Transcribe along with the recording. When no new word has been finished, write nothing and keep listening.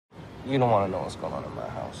You don't want to know what's going on in my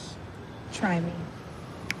house. Try me.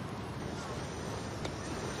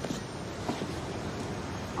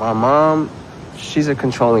 My mom, she's a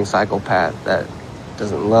controlling psychopath that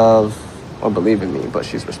doesn't love or believe in me, but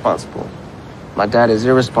she's responsible. My dad is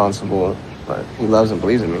irresponsible, but he loves and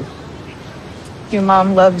believes in me. Your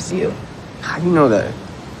mom loves you. How do you know that?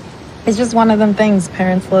 It's just one of them things.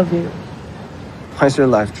 Parents love you. Why's your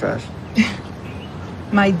life trash?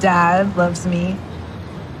 My dad loves me,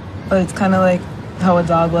 but it's kind of like how a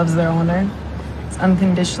dog loves their owner. It's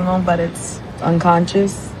unconditional, but it's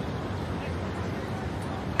unconscious.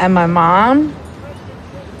 And my mom,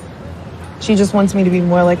 she just wants me to be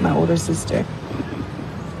more like my older sister.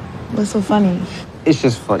 What's so funny? It's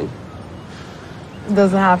just funny. It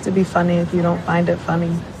doesn't have to be funny if you don't find it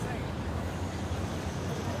funny.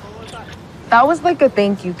 That was like a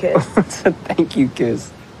thank you kiss. It's a thank you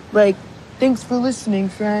kiss. Like, thanks for listening,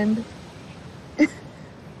 friend.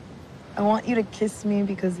 I want you to kiss me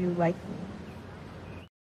because you like me.